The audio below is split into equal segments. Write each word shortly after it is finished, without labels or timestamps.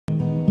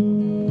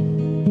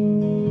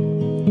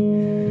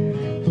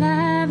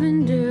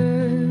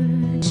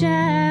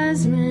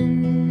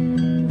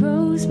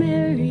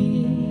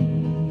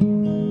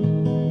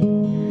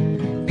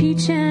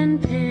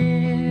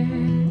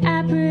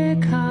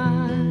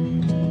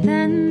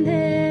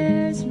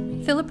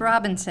Philip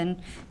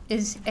Robinson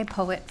is a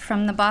poet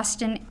from the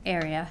Boston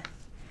area.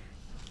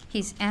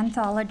 He's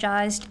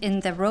anthologized in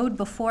The Road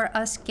Before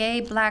Us,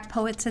 Gay Black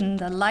Poets in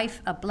the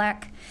Life of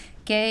Black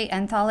Gay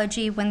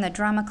Anthology, When the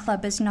Drama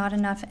Club Is Not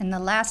Enough, and The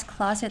Last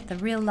Closet, The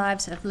Real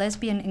Lives of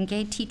Lesbian and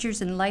Gay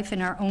Teachers in Life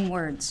in Our Own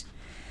Words.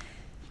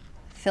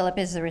 Philip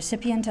is the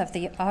recipient of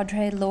the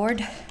Audre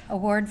Lorde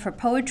Award for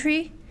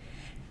Poetry,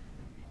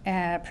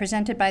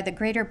 presented by the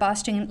Greater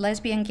Boston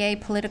Lesbian Gay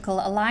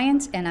Political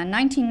Alliance, and a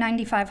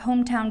 1995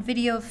 Hometown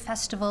Video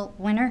Festival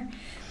winner.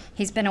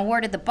 He's been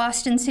awarded the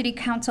Boston City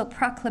Council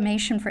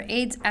Proclamation for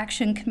AIDS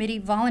Action Committee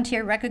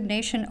Volunteer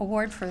Recognition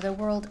Award for the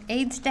World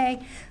AIDS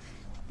Day,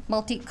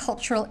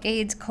 Multicultural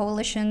AIDS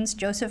Coalition's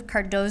Joseph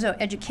Cardozo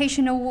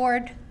Education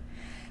Award,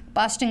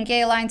 Boston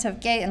Gay Alliance of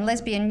Gay and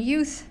Lesbian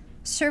Youth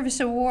Service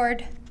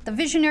Award, the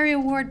Visionary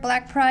Award,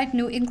 Black Pride,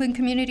 New England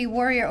Community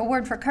Warrior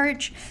Award for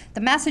Courage, the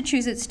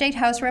Massachusetts State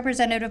House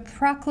Representative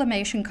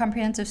Proclamation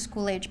Comprehensive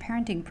School-Age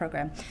Parenting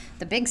Program,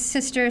 the Big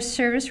Sister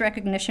Service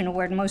Recognition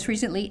Award, and most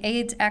recently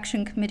AIDS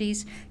Action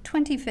Committee's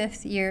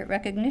 25th Year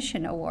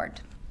Recognition Award.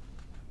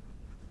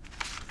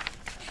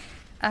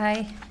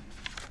 I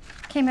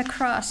came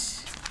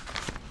across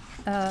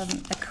a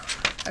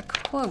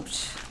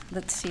quote,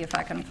 let's see if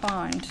I can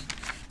find,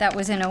 that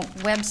was in a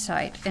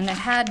website, and it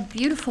had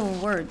beautiful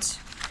words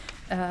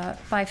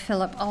by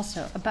Philip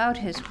also about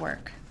his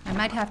work. I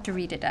might have to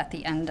read it at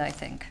the end, I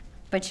think,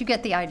 but you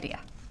get the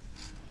idea.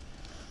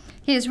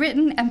 He has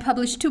written and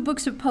published 2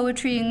 books of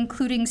poetry,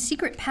 including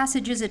Secret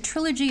Passages, a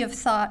trilogy of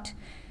thought,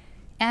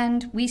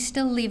 and We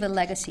Still Leave a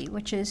Legacy,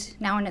 which is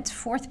now in its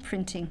 4th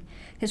printing.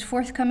 His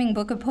forthcoming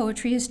book of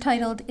poetry is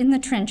titled In the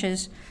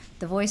Trenches,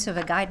 The Voice of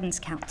a Guidance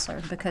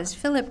Counselor, because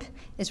Philip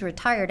is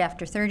retired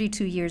after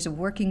 32 years of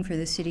working for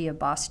the city of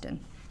Boston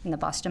in the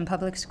Boston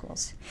Public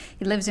Schools.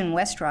 He lives in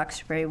West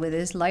Roxbury with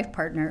his life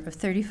partner of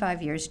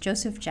 35 years,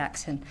 Joseph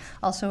Jackson,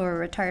 also a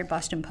retired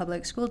Boston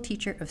Public School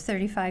teacher of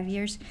 35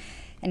 years,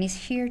 and he's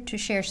here to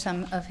share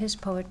some of his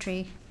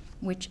poetry,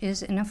 which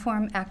is in a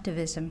form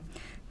activism,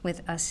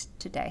 with us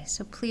today.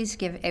 So please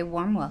give a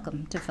warm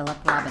welcome to Philip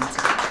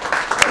Robinson.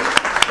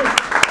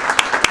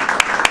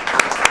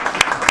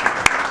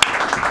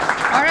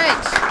 All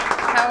right,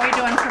 how are we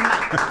doing for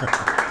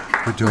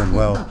Mike? We're doing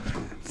well.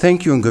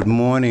 Thank you and good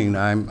morning.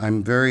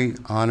 I'm very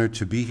honored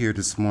to be here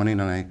this morning,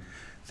 and I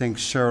thank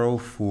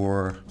Cheryl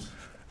for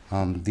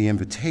the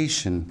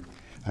invitation.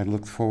 I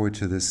look forward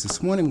to this.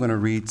 This morning I'm going to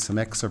read some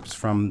excerpts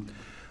from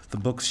the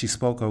books she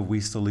spoke of,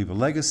 We Still Leave a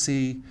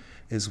Legacy,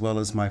 as well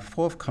as my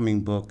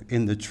forthcoming book,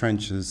 In the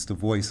Trenches, The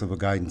Voice of a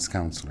Guidance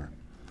Counselor.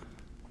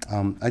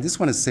 I just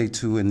want to say,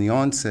 too, in the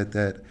onset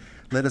that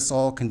let us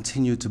all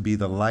continue to be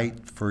the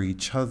light for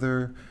each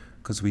other,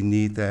 because we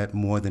need that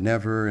more than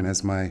ever. And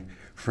as my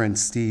friend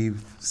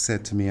Steve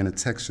said to me in a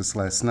text just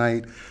last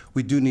night,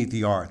 we do need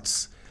the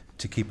arts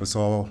to keep us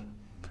all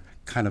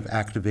kind of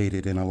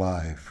activated and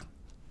alive.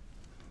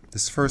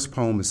 This first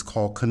poem is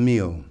called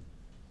Camille.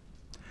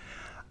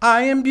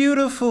 I am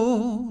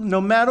beautiful,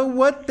 no matter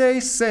what they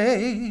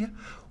say.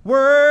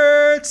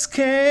 Words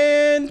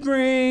can't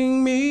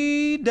bring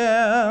me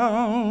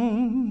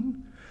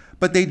down.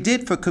 But they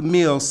did for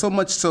Camille, so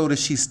much so that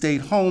she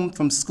stayed home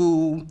from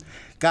school,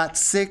 got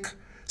sick,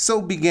 so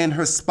began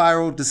her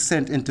spiral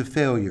descent into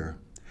failure.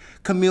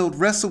 Camille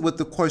wrestled with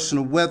the question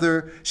of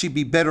whether she'd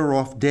be better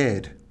off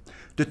dead.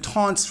 The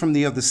taunts from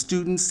the other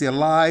students, their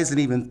lies and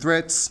even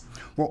threats,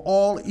 were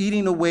all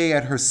eating away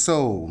at her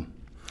soul.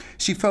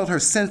 She felt her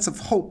sense of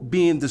hope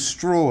being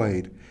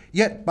destroyed.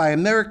 Yet, by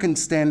American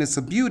standards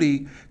of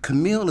beauty,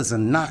 Camille is a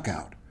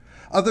knockout.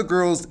 Other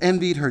girls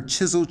envied her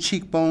chiseled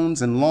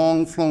cheekbones and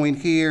long flowing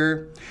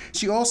hair.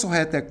 She also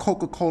had that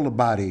Coca-Cola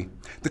body.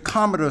 The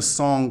Commodore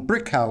song,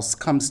 Brick House,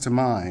 comes to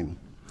mind.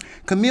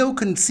 Camille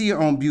couldn't see her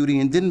own beauty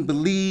and didn't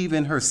believe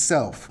in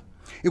herself.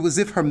 It was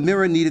as if her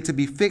mirror needed to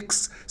be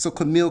fixed so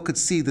Camille could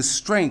see the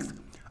strength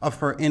of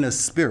her inner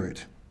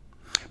spirit.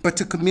 But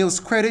to Camille's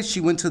credit, she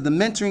went to the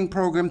mentoring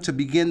program to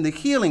begin the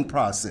healing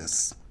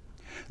process.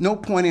 No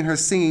point in her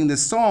singing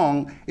this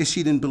song if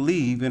she didn't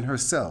believe in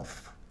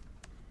herself.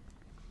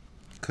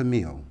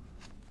 Camille.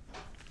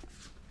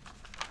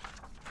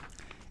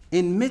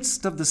 In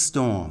midst of the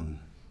storm,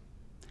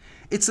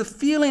 it's a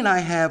feeling I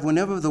have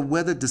whenever the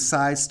weather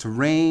decides to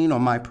rain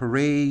on my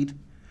parade.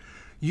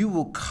 You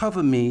will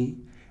cover me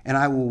and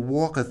I will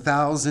walk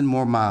 1,000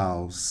 more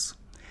miles.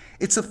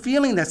 It's a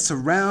feeling that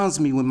surrounds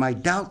me when my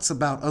doubts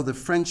about other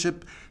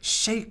friendship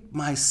shake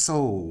my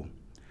soul.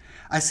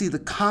 I see the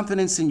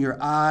confidence in your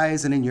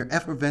eyes and in your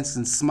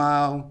effervescent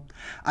smile.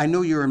 I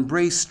know your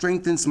embrace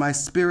strengthens my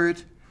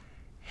spirit.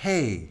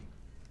 Hey,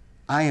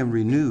 I am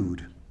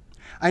renewed.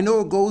 I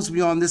know it goes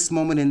beyond this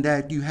moment in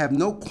that you have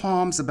no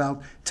qualms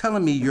about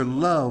telling me your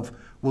love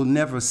will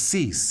never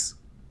cease.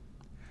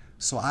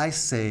 So I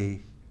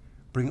say,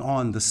 bring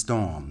on the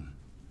storm,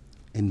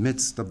 in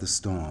midst of the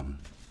storm.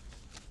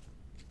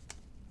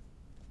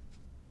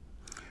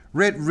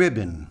 Red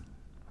ribbon.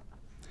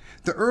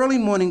 The early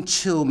morning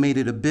chill made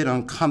it a bit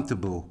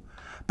uncomfortable,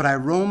 but I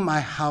roamed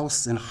my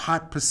house in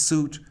hot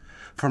pursuit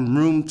from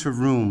room to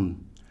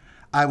room.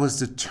 I was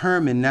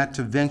determined not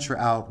to venture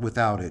out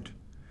without it.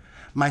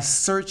 My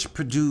search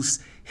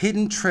produced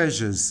hidden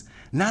treasures,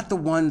 not the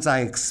ones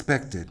I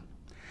expected.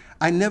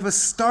 I never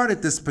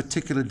started this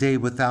particular day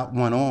without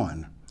one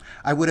on.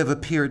 I would have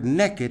appeared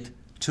naked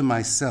to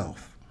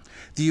myself.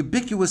 The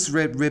ubiquitous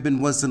red ribbon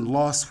wasn't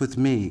lost with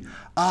me.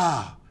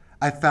 Ah,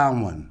 I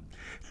found one.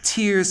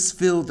 Tears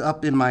filled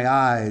up in my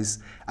eyes.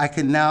 I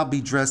can now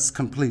be dressed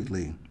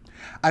completely.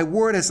 I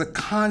wore it as a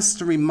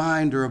constant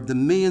reminder of the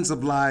millions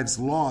of lives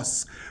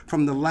lost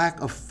from the lack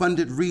of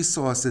funded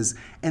resources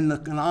and the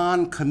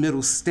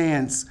non-committal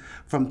stance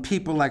from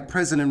people like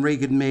President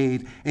Reagan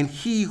made, and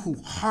he who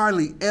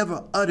hardly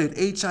ever uttered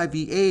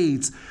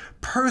HIV/AIDS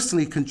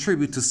personally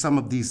contributed to some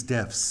of these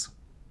deaths.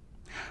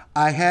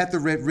 I had the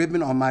red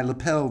ribbon on my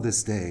lapel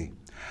this day.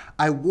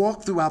 I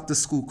walked throughout the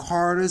school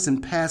corridors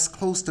and passed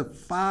close to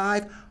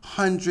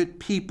 500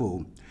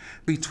 people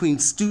between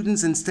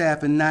students and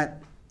staff, and not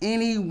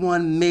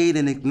anyone made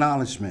an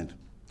acknowledgement.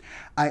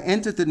 I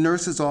entered the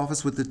nurse's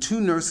office with the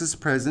two nurses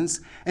present,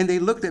 and they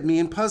looked at me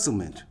in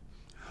puzzlement.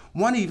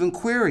 One even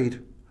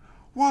queried,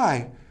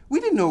 "Why, we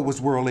didn't know it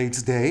was World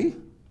AIDS Day."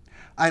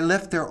 I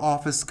left their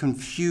office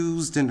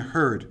confused and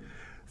hurt.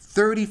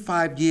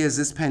 35 years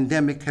this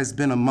pandemic has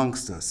been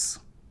amongst us.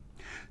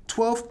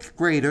 12th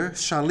grader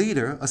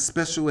Shalita, a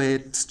special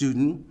ed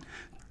student,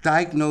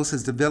 diagnosed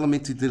as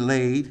developmentally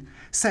delayed,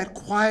 sat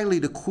quietly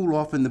to cool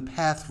off in the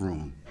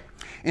bathroom.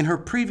 In her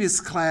previous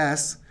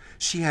class,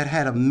 she had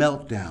had a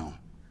meltdown.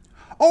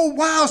 "Oh,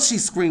 wow," she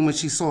screamed when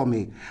she saw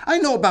me. "I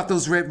know about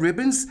those red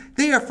ribbons.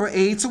 They are for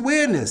AIDS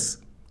awareness."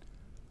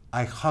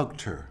 I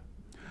hugged her.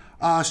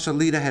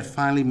 Shalita had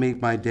finally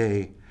made my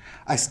day.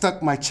 I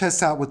stuck my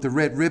chest out with the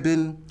red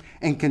ribbon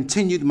and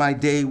continued my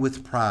day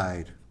with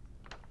pride.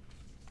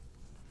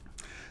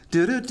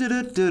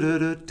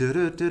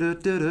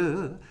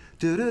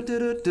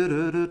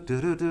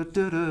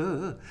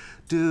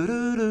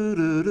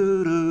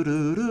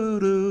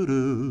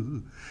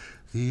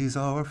 These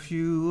are a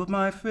few of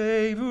my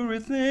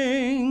favorite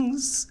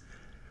things.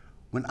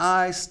 When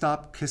I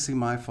stopped kissing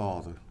my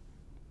father.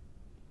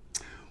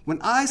 When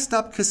I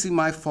stopped kissing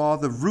my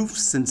father,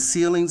 roofs and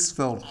ceilings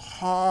fell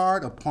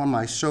hard upon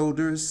my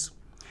shoulders.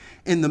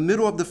 In the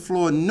middle of the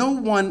floor, no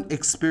one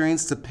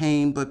experienced the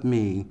pain but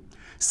me.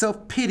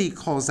 Self-pity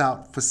calls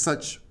out for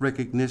such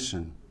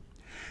recognition.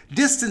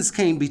 Distance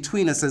came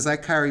between us as I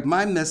carried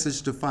my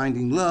message to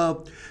finding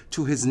love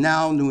to his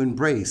now new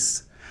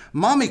embrace.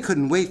 Mommy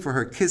couldn't wait for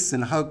her kiss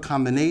and hug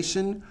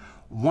combination,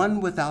 one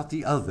without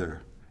the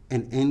other,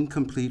 an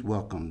incomplete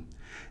welcome.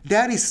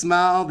 Daddy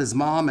smiled as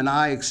Mom and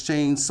I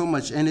exchanged so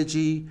much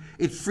energy,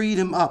 it freed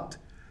him up.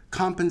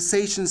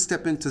 Compensation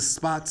stepped into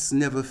spots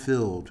never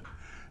filled.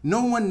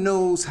 No one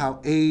knows how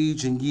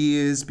age and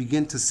years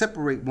begin to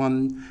separate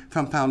one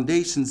from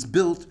foundations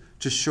built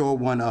to shore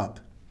one up.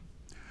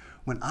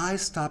 When I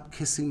stopped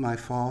kissing my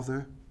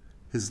father,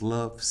 his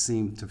love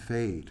seemed to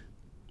fade.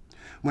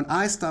 When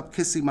I stopped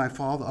kissing my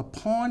father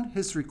upon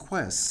his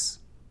requests,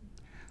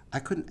 I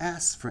couldn't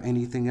ask for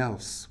anything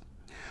else.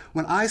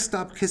 When I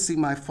stopped kissing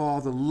my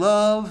father,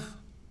 love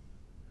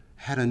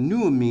had a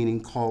newer meaning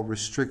called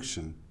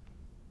restriction.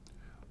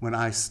 When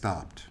I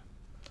stopped.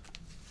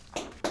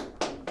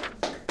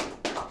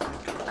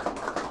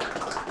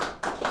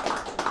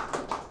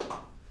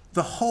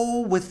 The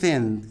hole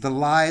within, the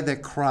lie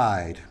that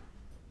cried.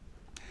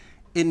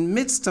 In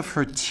midst of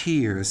her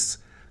tears,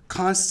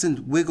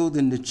 Constance wiggled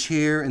in the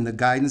chair in the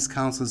guidance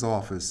counselor's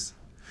office.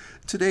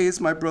 "Today is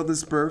my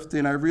brother's birthday,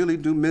 and I really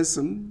do miss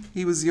him.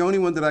 He was the only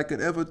one that I could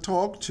ever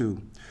talk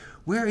to."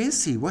 "Where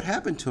is he? What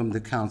happened to him?"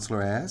 the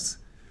counselor asked.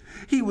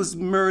 "He was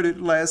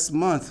murdered last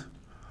month."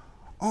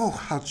 "Oh,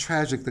 how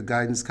tragic," the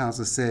guidance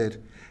counselor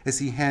said as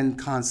he handed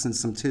Constance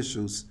some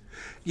tissues.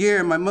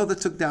 "Yeah, my mother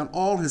took down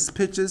all his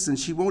pictures, and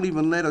she won't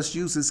even let us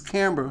use his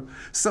camera,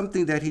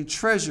 something that he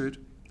treasured.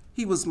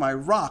 He was my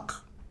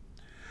rock."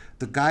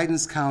 The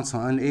guidance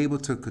counselor, unable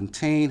to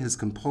contain his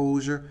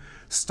composure,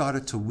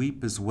 started to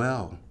weep as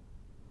well.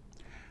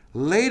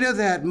 Later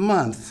that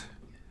month,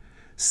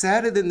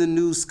 sadder than the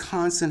news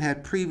Constance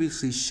had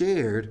previously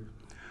shared,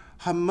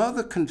 her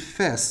mother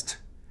confessed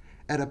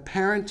at a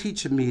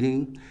parent-teacher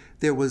meeting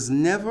there was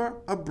never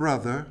a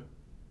brother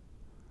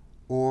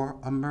or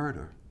a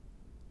murder.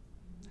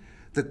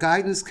 The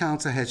guidance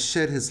counselor had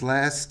shed his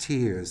last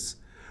tears.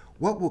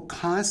 What will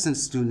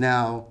Constance do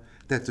now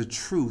that the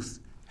truth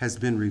has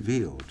been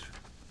revealed?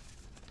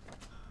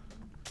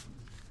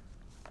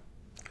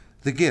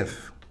 The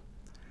gift.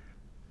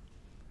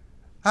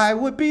 I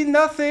would be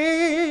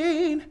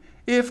nothing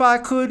if I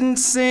couldn't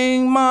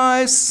sing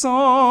my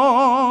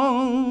song.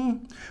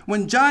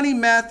 When Johnny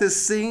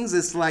Mathis sings,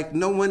 it's like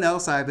no one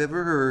else I've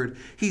ever heard.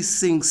 He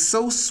sings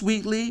so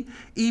sweetly,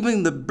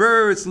 even the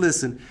birds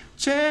listen.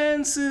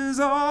 Chances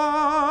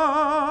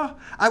are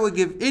I would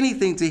give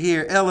anything to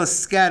hear Ella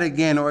scat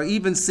again, or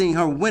even sing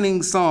her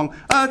winning song,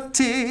 "A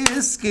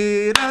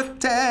tisket, a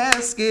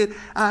tasket,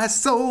 I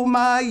sold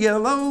my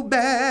yellow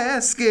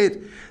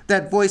basket."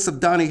 That voice of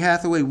Donny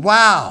Hathaway,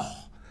 wow!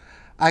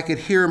 I could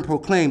hear him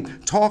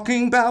proclaim,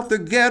 "Talking about the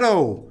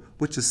ghetto,"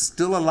 which is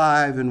still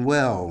alive and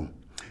well.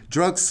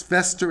 Drugs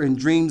fester and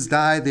dreams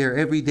die there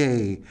every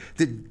day.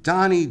 Did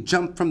Donnie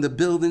jump from the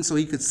building so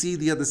he could see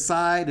the other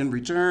side and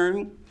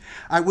return?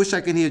 I wish I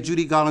could hear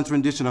Judy Garland's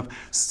rendition of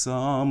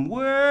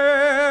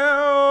Somewhere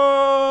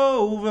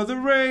Over the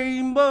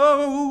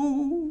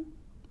Rainbow.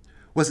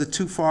 Was it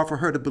too far for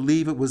her to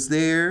believe it was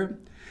there?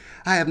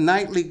 I have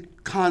nightly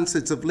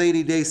concerts of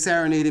Lady Day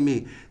serenading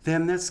me.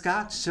 Them that's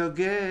got shall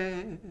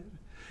get,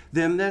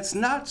 them that's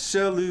not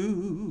shall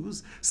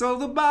lose. So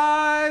the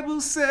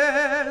Bible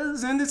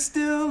says, and it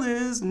still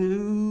is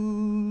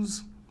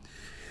news.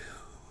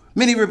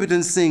 Minnie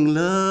Riperton sing,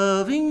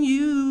 loving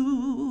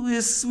you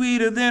is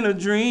sweeter than a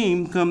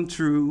dream come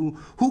true.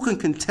 Who can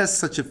contest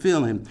such a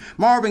feeling?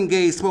 Marvin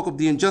Gaye spoke of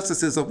the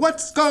injustices of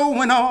what's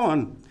going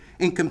on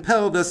and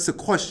compelled us to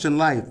question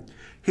life.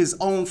 His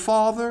own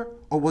father,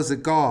 or was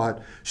it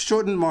God,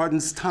 shortened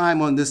Martin's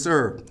time on this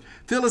earth.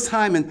 Phyllis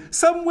Hyman,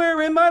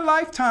 somewhere in my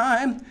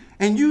lifetime,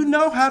 and you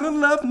know how to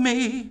love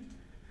me,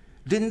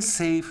 didn't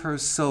save her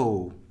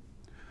soul.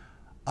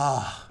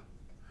 Ah,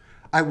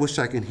 I wish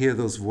I could hear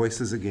those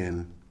voices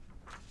again.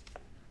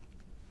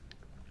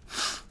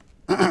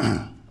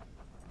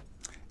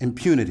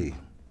 Impunity.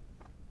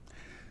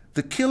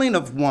 The killing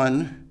of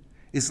one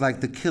is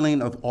like the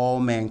killing of all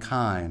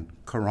mankind,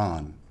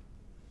 Quran.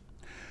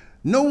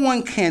 No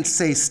one can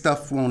say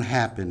stuff won't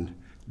happen.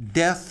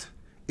 Death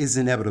is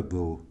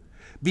inevitable,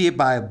 be it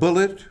by a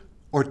bullet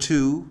or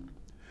two,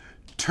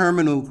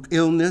 terminal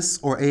illness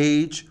or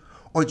age,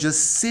 or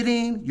just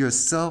sitting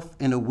yourself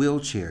in a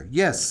wheelchair.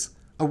 Yes,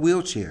 a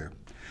wheelchair.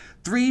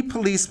 3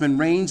 policemen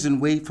ranged in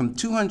weight from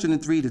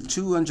 203 to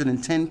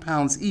 210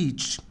 pounds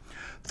each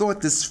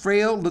thought this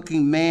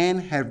frail-looking man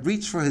had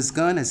reached for his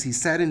gun as he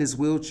sat in his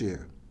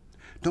wheelchair.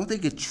 Don't they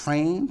get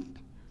trained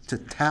to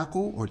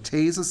tackle or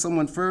taser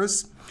someone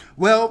first?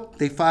 Well,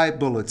 they fired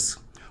bullets.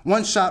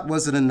 One shot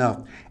wasn't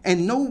enough,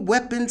 and no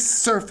weapons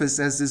surfaced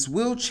as this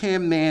wheelchair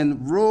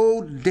man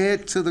rolled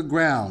dead to the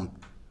ground.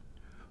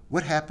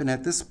 What happened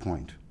at this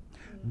point?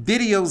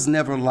 Videos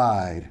never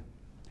lied.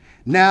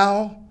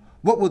 Now,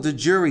 what will the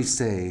jury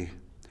say?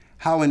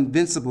 How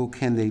invincible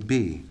can they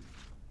be?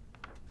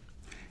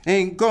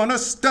 Ain't gonna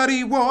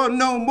study war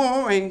no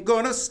more, ain't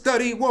gonna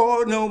study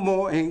war no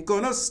more, ain't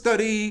gonna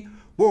study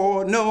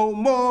war no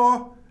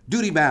more.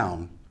 Duty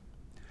bound.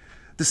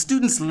 The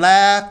students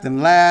laughed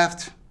and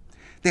laughed.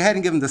 They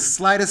hadn't given the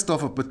slightest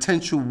of a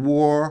potential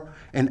war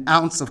an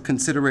ounce of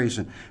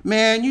consideration.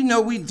 Man, you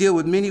know we deal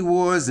with many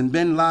wars and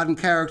Bin Laden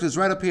characters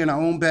right up here in our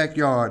own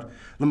backyard,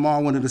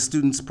 Lamar, one of the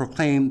students,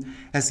 proclaimed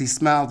as he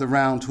smiled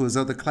around to his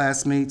other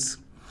classmates.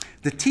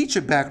 The teacher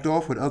backed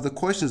off with other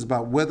questions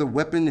about whether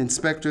weapon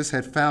inspectors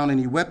had found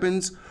any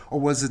weapons or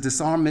was the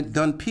disarmament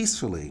done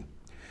peacefully.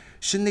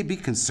 Shouldn't they be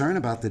concerned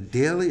about the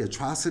daily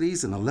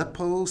atrocities in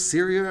Aleppo,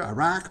 Syria,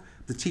 Iraq?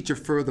 The teacher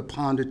further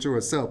pondered to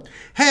herself.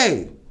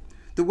 Hey,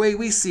 the way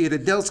we see it,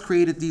 adults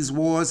created these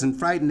wars and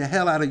frightened the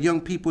hell out of young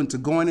people into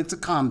going into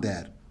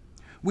combat.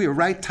 We are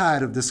right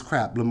tired of this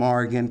crap,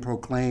 Lamar again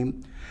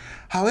proclaimed.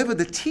 However,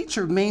 the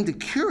teacher remained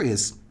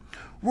curious.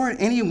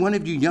 Weren't any one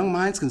of you young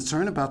minds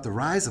concerned about the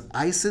rise of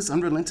ISIS,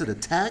 unrelenting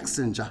attacks,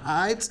 and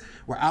jihads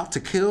were out to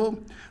kill?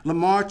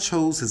 Lamar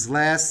chose his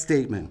last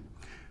statement.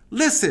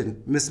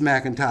 Listen, Miss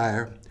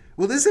McIntyre,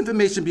 will this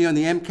information be on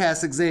the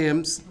MCAS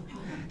exams?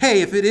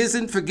 Hey, if it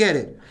isn't, forget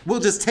it. We'll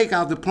just take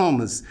our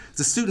diplomas.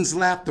 The students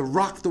laughed to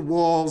rock the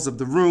walls of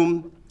the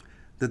room.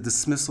 The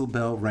dismissal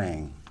bell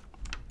rang.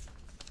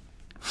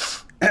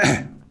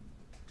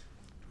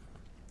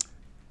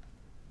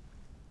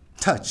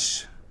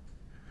 Touch.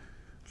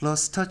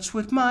 Lost touch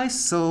with my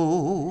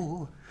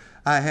soul.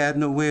 I had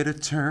nowhere to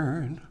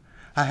turn.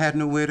 I had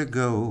nowhere to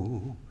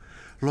go.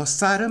 Lost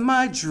sight of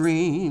my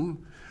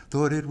dream.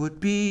 Thought it would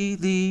be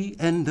the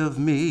end of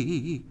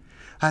me.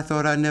 I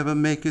thought I'd never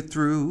make it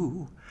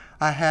through.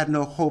 I had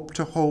no hope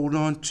to hold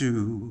on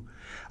to.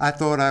 I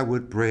thought I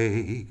would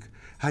break.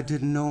 I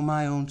didn't know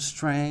my own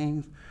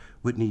strength.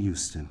 Whitney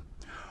Houston.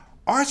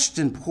 Arched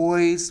and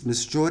poised,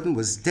 Miss Jordan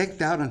was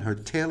decked out in her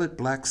tailored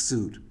black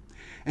suit.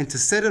 And to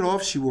set it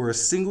off, she wore a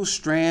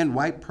single-strand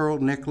white pearl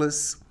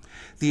necklace.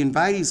 The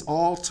invitees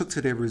all took to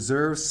their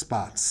reserved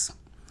spots.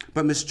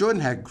 But Miss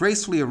Jordan had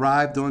gracefully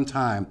arrived on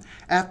time.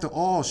 After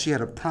all, she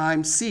had a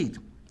prime seat.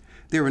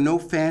 There were no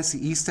fancy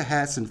Easter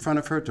hats in front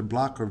of her to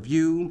block her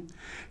view.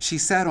 She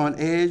sat on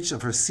edge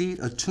of her seat,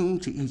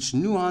 attuned to each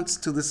nuance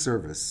to the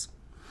service.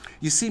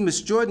 You see, Miss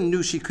Jordan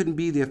knew she couldn't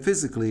be there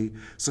physically,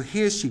 so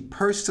here she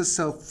perched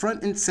herself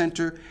front and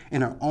center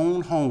in her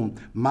own home,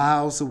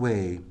 miles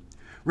away,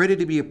 ready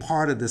to be a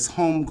part of this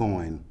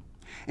homegoing.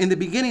 In the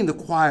beginning, the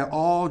choir,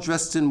 all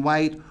dressed in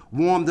white,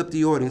 warmed up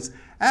the audience.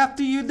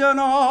 After you've done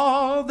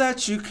all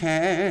that you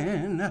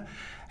can,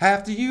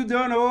 after you've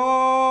done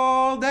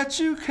all that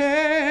you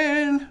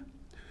can.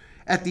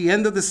 At the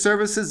end of the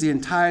services, the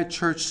entire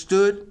church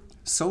stood.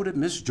 So did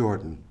Miss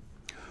Jordan.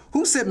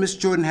 Who said Miss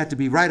Jordan had to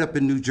be right up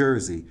in New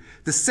Jersey?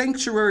 The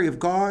sanctuary of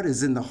God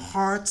is in the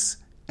hearts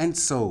and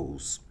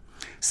souls.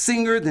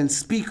 Singer, then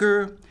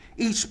speaker,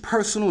 each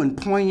personal and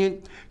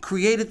poignant,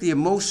 created the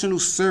emotional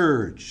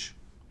surge.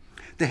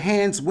 The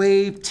hands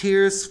waved,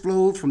 tears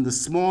flowed from the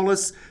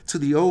smallest to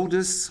the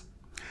oldest,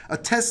 a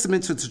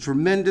testament to the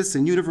tremendous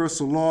and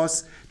universal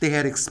loss they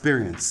had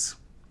experienced.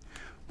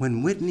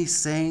 When Whitney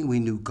sang, we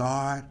knew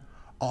God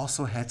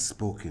also had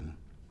spoken.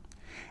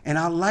 In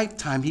our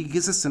lifetime, he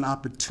gives us an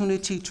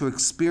opportunity to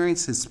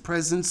experience his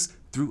presence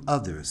through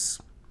others.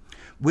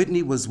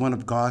 Whitney was one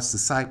of God's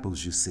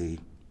disciples, you see.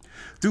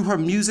 Through her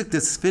music,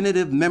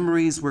 definitive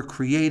memories were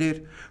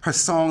created. Her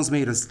songs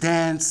made us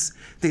dance.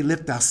 They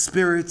lift our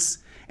spirits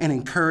and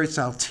encouraged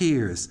our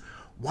tears.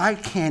 Why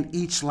can't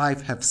each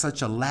life have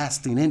such a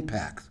lasting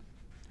impact?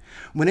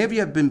 Whenever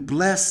you have been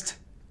blessed,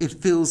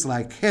 it feels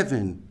like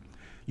heaven.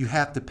 You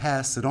have to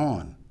pass it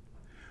on.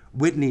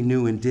 Whitney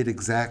knew and did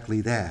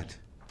exactly that.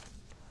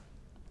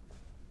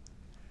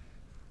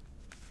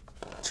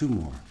 Two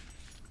more.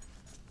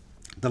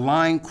 The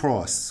line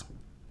cross.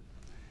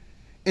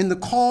 In the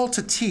call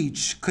to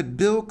teach, could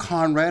Bill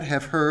Conrad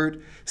have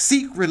heard,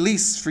 "Seek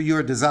release for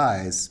your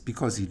desires,"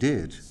 because he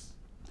did.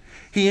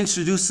 He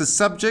introduced the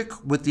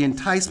subject with the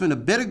enticement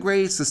of better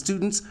grades to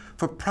students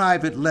for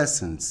private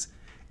lessons,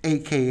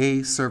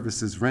 AKA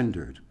services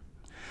rendered.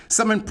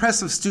 Some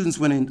impressive students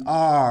went in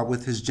awe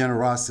with his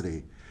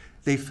generosity.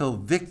 They fell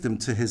victim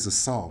to his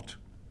assault.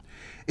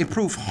 It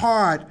proved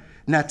hard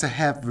not to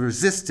have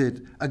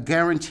resisted a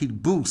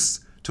guaranteed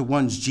boost to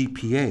one's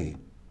GPA.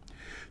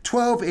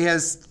 12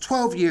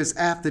 years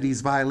after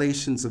these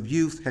violations of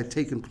youth had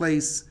taken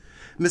place,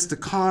 Mr.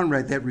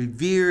 Conrad, that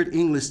revered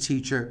English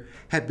teacher,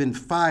 had been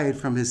fired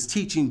from his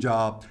teaching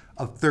job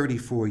of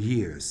 34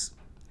 years.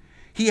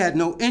 He had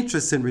no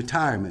interest in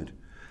retirement.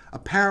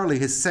 Apparently,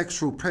 his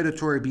sexual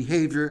predatory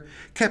behavior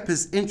kept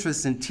his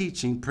interest in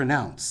teaching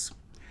pronounced.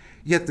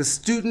 Yet the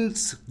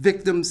students,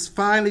 victims,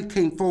 finally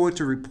came forward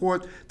to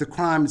report the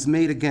crimes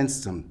made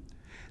against them.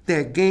 They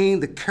had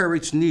gained the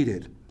courage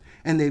needed,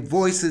 and their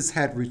voices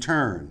had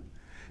returned.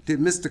 Did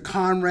Mr.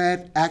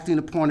 Conrad, acting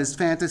upon his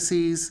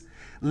fantasies,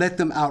 let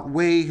them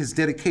outweigh his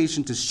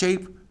dedication to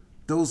shape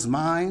those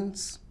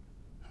minds?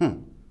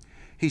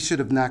 He should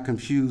have not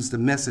confused the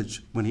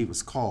message when he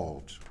was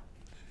called.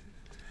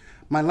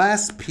 My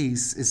last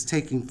piece is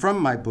taken from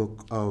my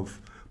book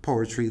of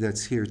poetry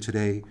that's here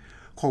today,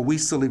 called We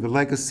Still Leave a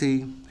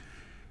Legacy.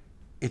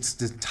 It's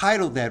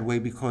titled that way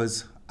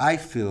because I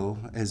feel,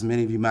 as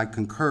many of you might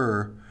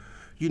concur,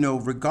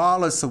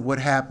 regardless of what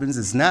happens,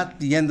 it's not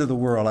the end of the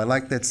world. I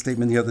like that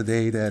statement the other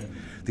day that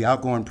the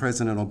outgoing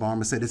President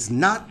Obama said, it's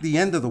not the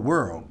end of the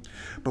world,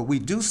 but we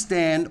do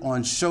stand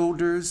on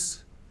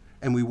shoulders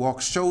and we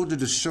walk shoulder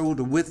to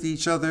shoulder with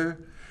each other.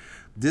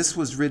 This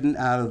was written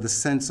out of the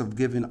sense of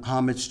giving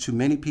homage to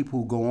many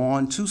people who go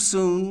on too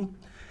soon,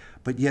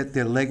 but yet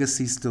their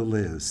legacy still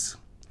lives.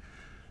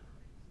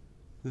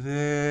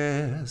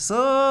 There's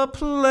a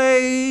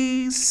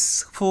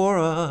place for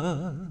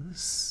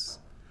us,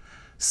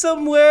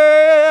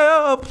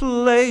 somewhere a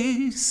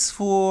place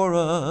for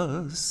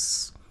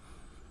us.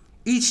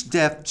 Each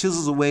death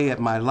chisels away at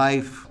my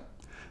life.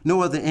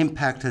 No other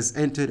impact has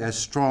entered as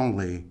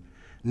strongly.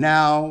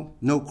 Now,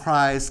 no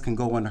cries can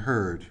go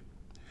unheard.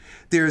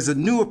 There is a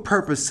newer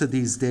purpose to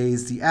these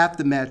days. The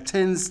aftermath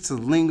tends to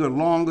linger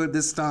longer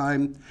this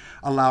time,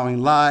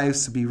 allowing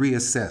lives to be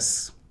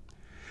reassessed.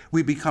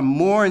 We become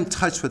more in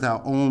touch with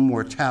our own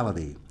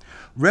mortality.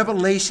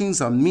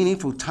 Revelations are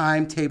meaningful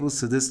timetables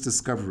to this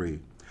discovery.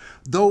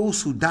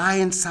 Those who die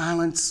in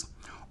silence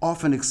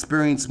often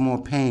experience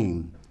more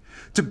pain.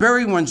 To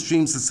bury one's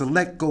dreams is to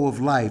let go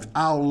of life.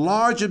 Our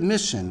larger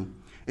mission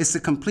is to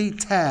complete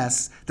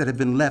tasks that have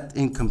been left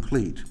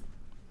incomplete.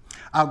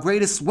 Our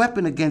greatest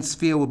weapon against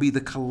fear will be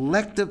the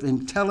collective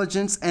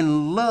intelligence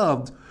and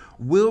love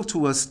willed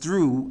to us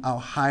through our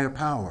higher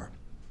power.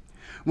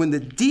 When the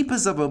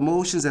deepest of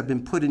emotions have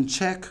been put in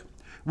check,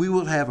 we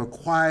will have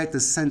acquired the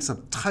sense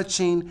of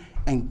touching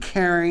and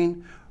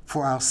caring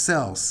for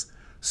ourselves,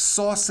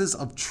 sources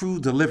of true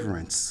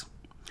deliverance.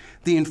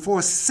 The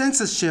enforced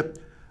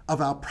censorship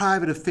of our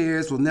private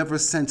affairs will never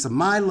censor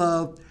my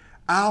love,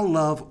 our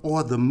love,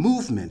 or the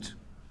movement.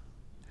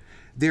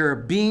 There are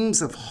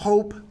beams of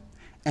hope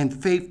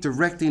and faith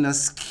directing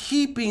us,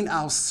 keeping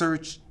our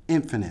search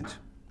infinite.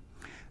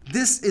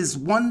 This is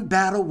one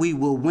battle we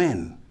will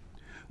win.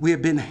 We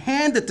have been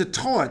handed the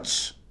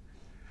torch.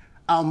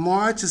 Our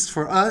march is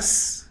for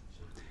us.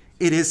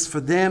 It is for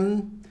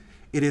them.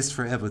 It is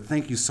forever.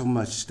 Thank you so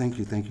much. Thank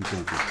you, thank you,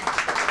 thank you.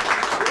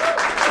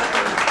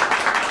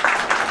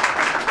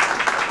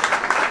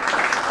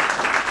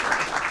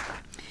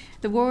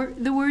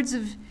 The words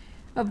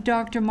of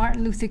Dr.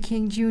 Martin Luther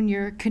King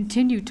Jr.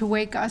 continue to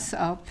wake us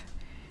up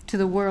to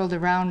the world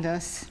around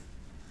us.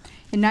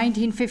 In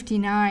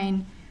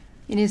 1959,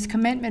 in his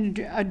commencement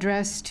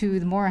address to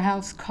the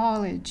Morehouse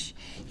College,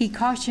 he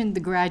cautioned the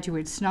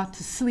graduates not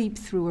to sleep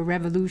through a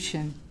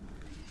revolution.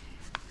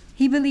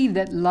 He believed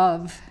that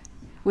love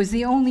was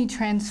the only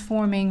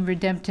transforming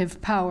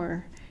redemptive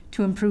power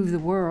to improve the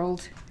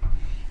world,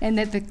 and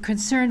that the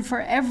concern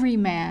for every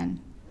man,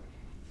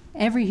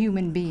 every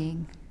human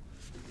being,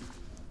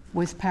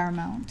 was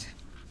paramount.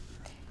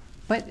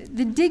 But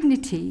the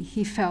dignity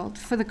he felt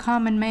for the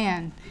common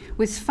man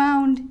was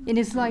found in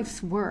his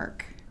life's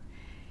work,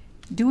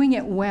 doing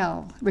it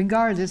well,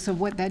 regardless of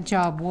what that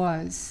job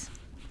was.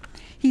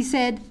 He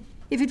said,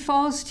 if it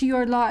falls to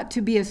your lot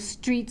to be a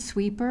street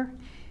sweeper,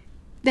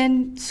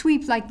 then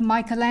sweep like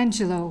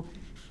Michelangelo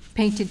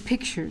painted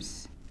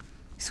pictures.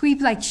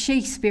 Sweep like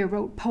Shakespeare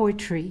wrote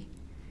poetry.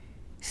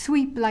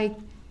 Sweep like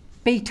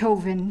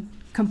Beethoven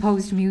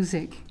composed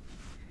music.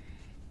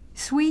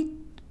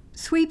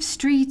 Sweep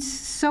streets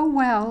so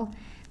well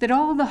that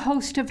all the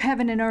host of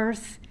heaven and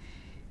earth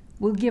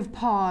will give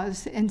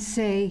pause and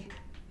say,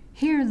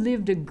 here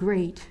lived a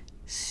great,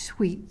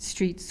 sweet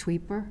street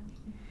sweeper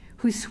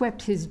who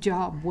swept his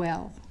job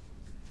well.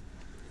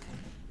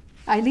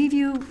 I leave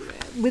you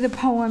with a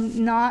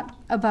poem not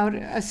about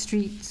a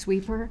street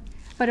sweeper,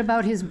 but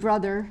about his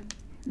brother,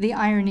 the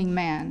ironing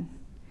man,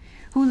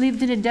 who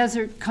lived in a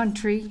desert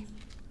country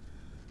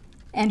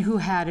and who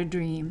had a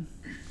dream.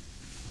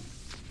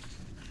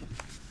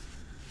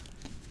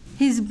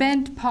 His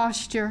bent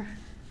posture,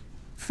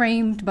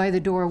 framed by the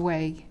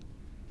doorway,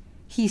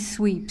 he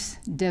sweeps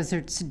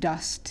desert's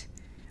dust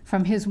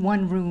from his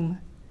one-room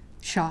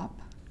shop.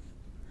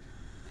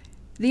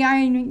 The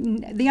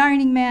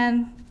ironing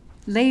man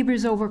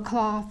labors over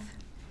cloth,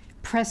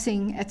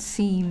 pressing at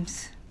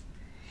seams.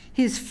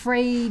 His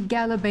frayed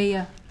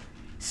galabea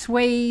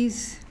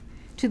sways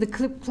to the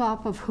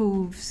clip-clop of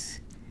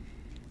hooves,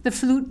 the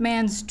flute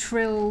man's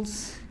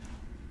trills,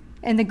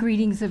 and the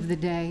greetings of the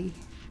day.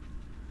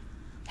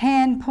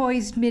 Hand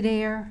poised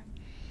midair,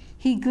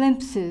 he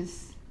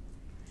glimpses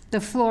the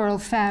floral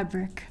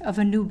fabric of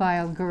a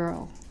nubile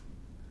girl.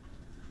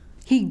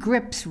 He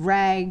grips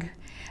rag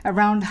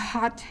around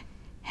hot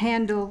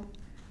handle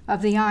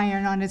of the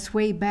iron on its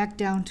way back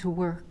down to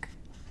work.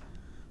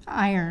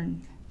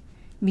 Iron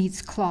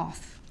meets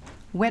cloth,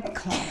 wet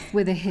cloth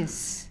with a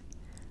hiss.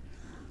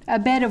 A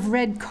bed of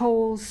red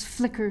coals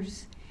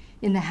flickers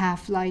in the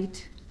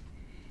half-light.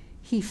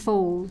 He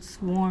folds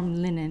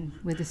warm linen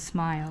with a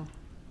smile.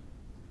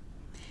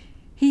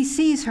 He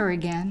sees her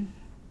again.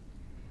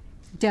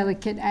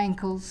 Delicate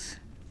ankles,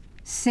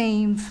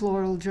 same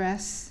floral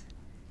dress.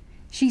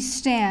 She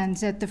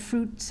stands at the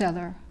fruit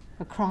cellar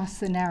across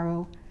the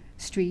narrow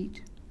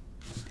street.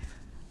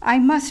 I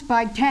must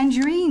buy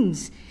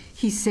tangerines,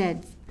 he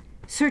said,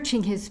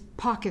 searching his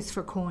pockets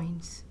for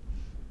coins.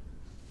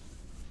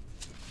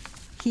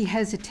 He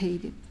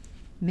hesitated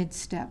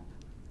mid-step.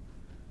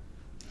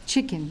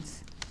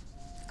 Chickens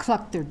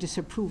clucked their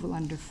disapproval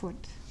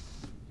underfoot.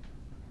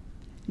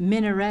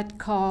 Minaret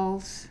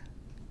calls.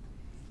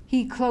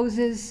 He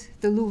closes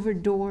the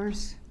louvered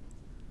doors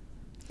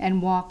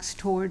and walks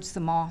towards the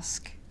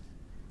mosque,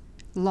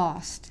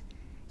 lost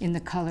in the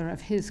color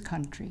of his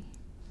country.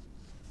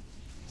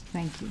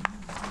 Thank you.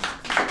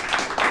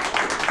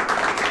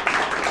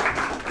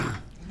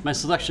 My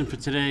selection for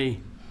today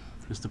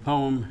is the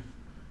poem,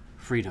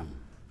 Freedom.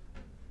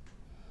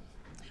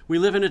 We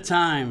live in a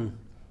time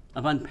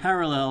of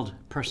unparalleled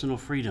personal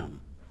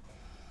freedom.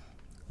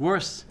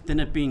 Worse than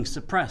it being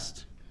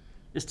suppressed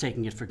is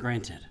taking it for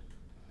granted.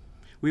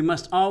 We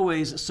must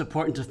always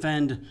support and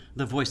defend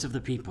the voice of the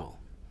people,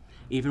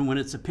 even when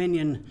its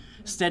opinion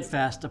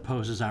steadfast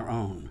opposes our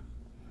own.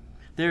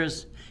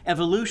 There's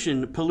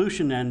evolution,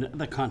 pollution, and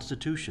the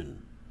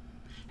Constitution,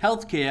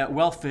 healthcare,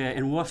 welfare,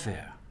 and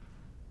warfare,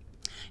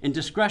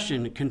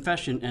 indiscretion,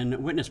 confession,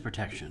 and witness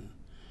protection,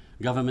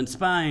 government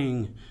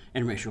spying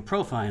and racial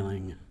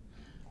profiling,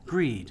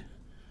 greed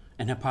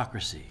and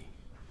hypocrisy.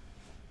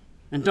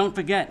 And don't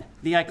forget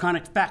the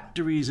iconic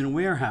factories and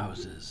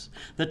warehouses,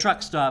 the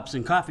truck stops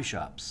and coffee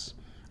shops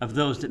of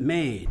those that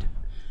made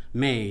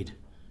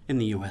in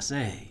the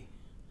USA.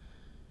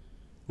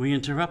 We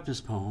interrupt this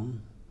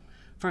poem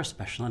for a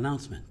special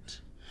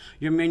announcement.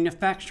 Your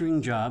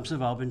manufacturing jobs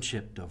have all been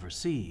shipped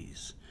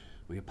overseas.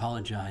 We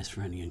apologize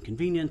for any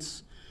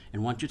inconvenience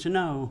and want you to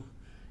know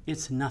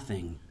it's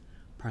nothing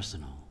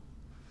personal.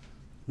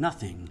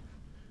 Nothing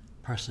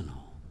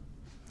personal.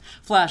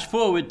 Flash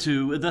forward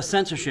to the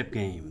censorship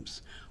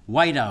games,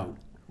 whiteout,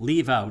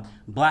 leave out,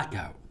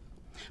 blackout,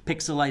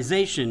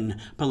 pixelization,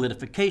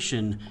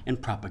 politification,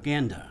 and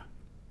propaganda.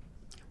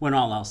 When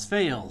all else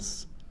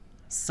fails,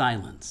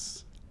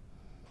 silence.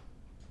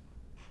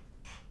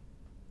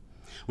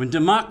 When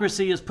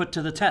democracy is put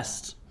to the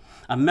test,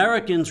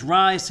 Americans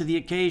rise to the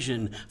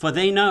occasion, for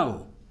they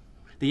know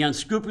the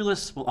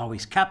unscrupulous will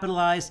always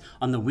capitalize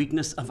on the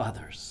weakness of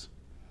others.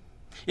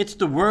 It's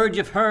the word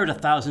you've heard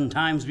 1,000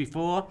 times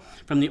before,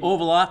 from the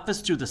Oval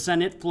Office to the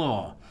Senate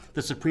floor,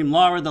 the supreme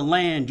law of the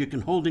land you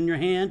can hold in your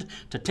hand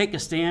to take a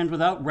stand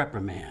without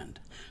reprimand.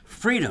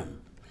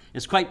 Freedom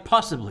is quite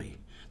possibly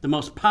the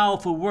most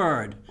powerful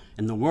word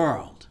in the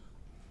world.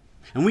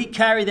 And we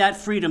carry that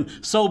freedom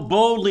so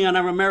boldly on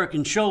our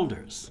American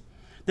shoulders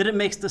that it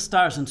makes the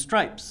Stars and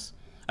Stripes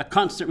a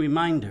constant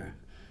reminder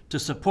to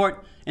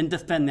support and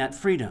defend that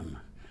freedom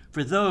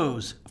for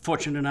those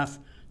fortunate enough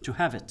to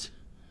have it,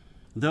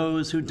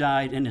 those who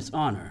died in its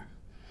honor,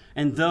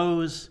 and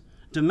those,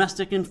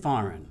 domestic and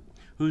foreign,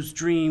 whose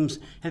dreams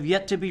have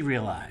yet to be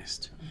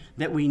realized,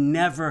 that we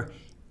never,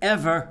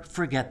 ever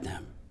forget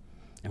them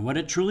and what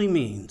it truly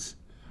means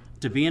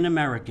to be an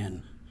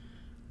American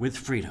with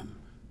freedom.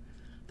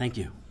 Thank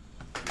you.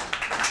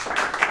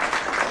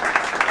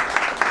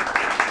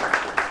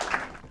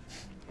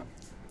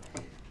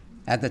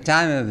 At the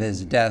time of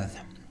his death,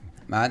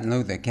 Martin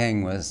Luther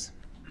King was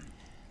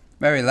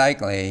very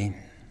likely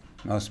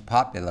the most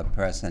popular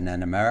person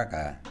in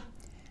America.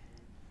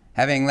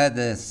 Having led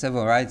the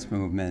civil rights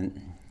movement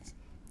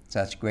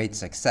such great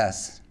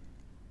success,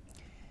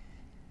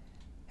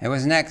 it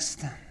was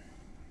next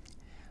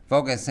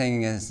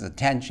focusing his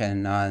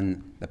attention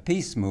on the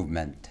peace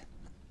movement.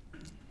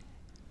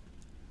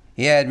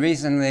 He had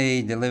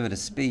recently delivered a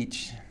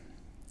speech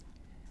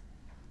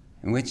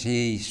in which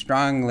he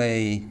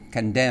strongly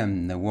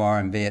condemned the war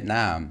in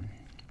Vietnam.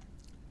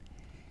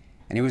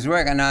 And he was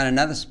working on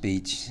another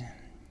speech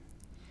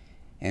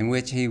in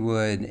which he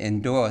would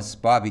endorse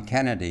Bobby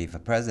Kennedy for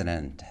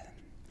president,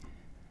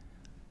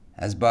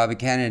 as Bobby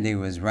Kennedy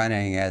was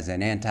running as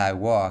an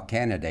anti-war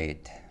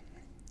candidate.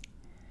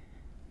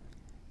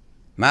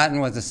 Martin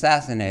was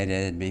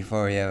assassinated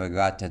before he ever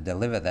got to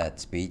deliver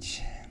that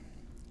speech.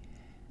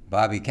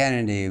 Bobby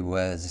Kennedy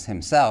was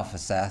himself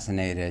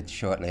assassinated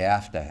shortly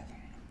after.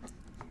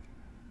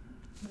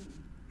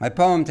 My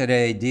poem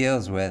today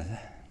deals with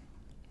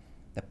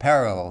the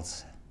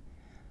perils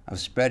of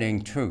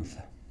spreading truth.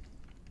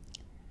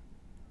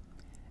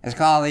 It's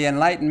called The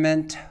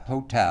Enlightenment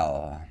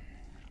Hotel.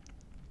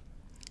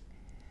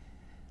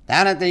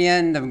 Down at the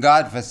end of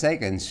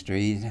God-forsaken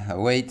Street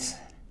awaits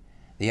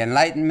the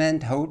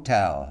Enlightenment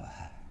Hotel,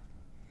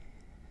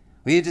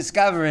 where you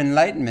discover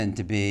enlightenment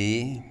to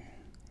be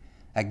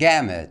a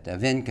gamut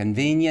of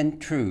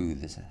inconvenient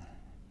truths,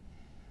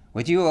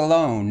 which you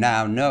alone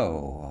now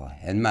know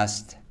and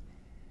must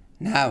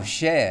now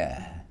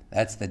share.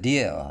 That's the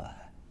deal.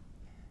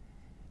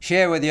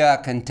 Share with your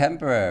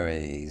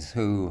contemporaries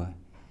who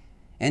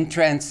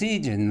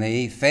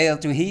intransigently fail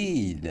to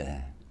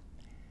heed,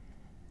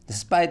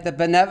 despite the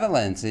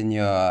benevolence in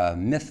your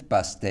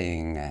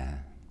myth-busting,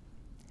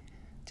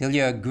 till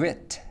your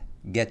grit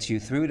gets you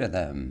through to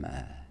them.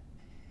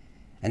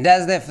 And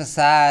as their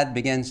facade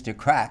begins to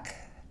crack,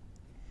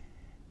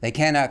 they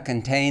cannot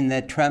contain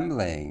their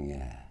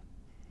trembling,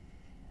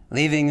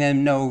 leaving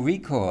them no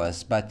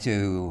recourse but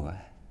to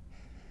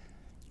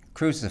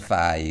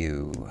crucify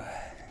you.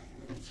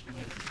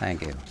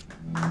 Thank you.